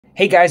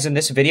Hey guys, in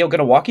this video, I'm going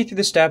to walk you through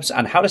the steps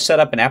on how to set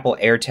up an Apple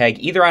AirTag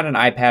either on an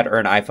iPad or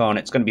an iPhone.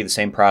 It's going to be the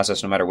same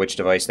process no matter which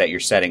device that you're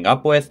setting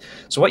up with.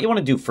 So what you want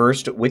to do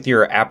first with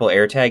your Apple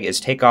AirTag is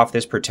take off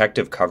this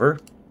protective cover.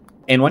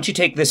 And once you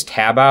take this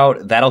tab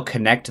out, that'll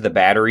connect to the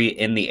battery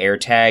in the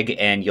AirTag,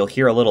 and you'll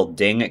hear a little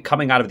ding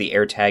coming out of the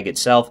AirTag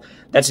itself.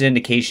 That's an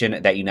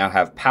indication that you now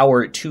have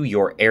power to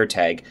your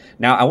AirTag.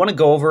 Now, I want to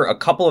go over a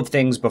couple of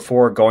things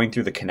before going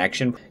through the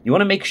connection. You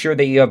want to make sure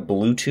that you have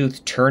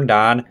Bluetooth turned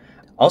on.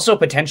 Also,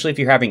 potentially, if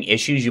you're having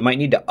issues, you might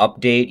need to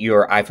update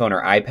your iPhone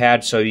or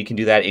iPad, so you can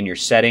do that in your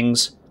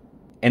settings.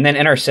 And then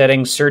in our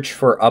settings, search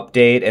for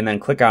Update, and then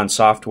click on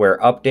Software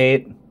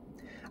Update.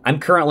 I'm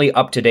currently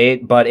up to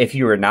date, but if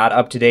you are not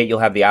up to date, you'll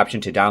have the option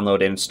to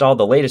download and install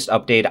the latest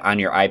update on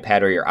your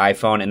iPad or your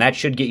iPhone, and that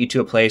should get you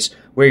to a place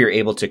where you're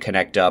able to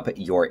connect up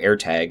your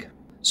AirTag.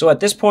 So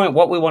at this point,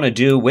 what we want to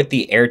do with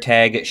the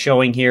AirTag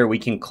showing here, we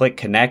can click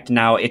Connect.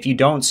 Now, if you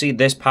don't see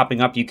this popping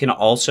up, you can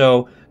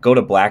also go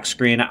to black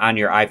screen on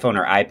your iPhone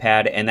or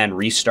iPad and then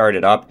restart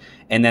it up,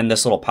 and then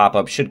this little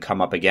pop-up should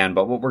come up again.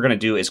 But what we're going to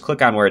do is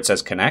click on where it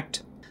says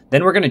Connect.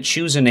 Then we're going to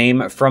choose a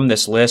name from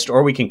this list,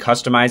 or we can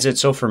customize it.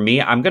 So for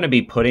me, I'm going to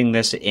be putting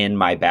this in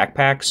my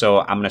backpack, so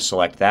I'm going to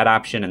select that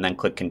option and then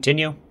click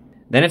Continue.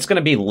 Then it's going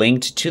to be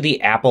linked to the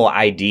Apple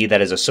ID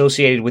that is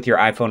associated with your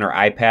iPhone or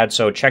iPad,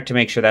 so check to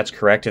make sure that's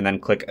correct and then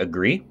click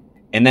Agree.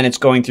 And then it's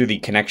going through the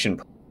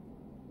connection.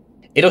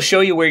 It'll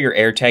show you where your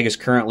AirTag is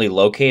currently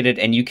located,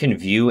 and you can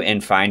view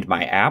and find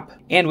My App,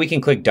 and we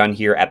can click Done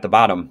here at the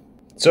bottom.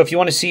 So if you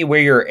want to see where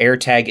your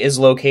AirTag is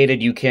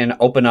located, you can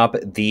open up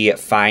the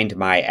Find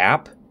My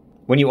App.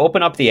 When you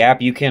open up the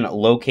app, you can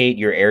locate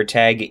your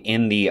AirTag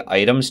in the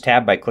Items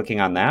tab by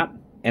clicking on that.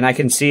 And I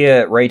can see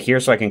it right here,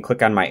 so I can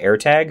click on my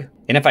AirTag.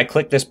 And if I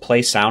click this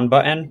Play Sound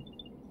button,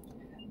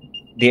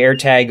 the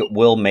AirTag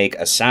will make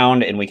a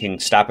sound, and we can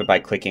stop it by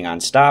clicking on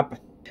Stop.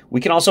 We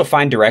can also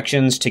find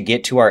directions to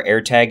get to our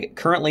AirTag.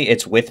 Currently,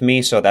 it's with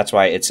me, so that's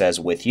why it says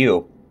with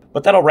you.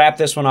 But that'll wrap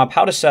this one up.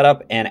 How to set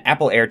up an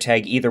Apple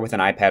AirTag either with an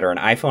iPad or an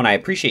iPhone. I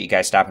appreciate you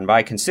guys stopping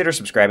by. Consider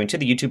subscribing to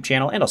the YouTube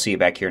channel, and I'll see you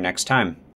back here next time.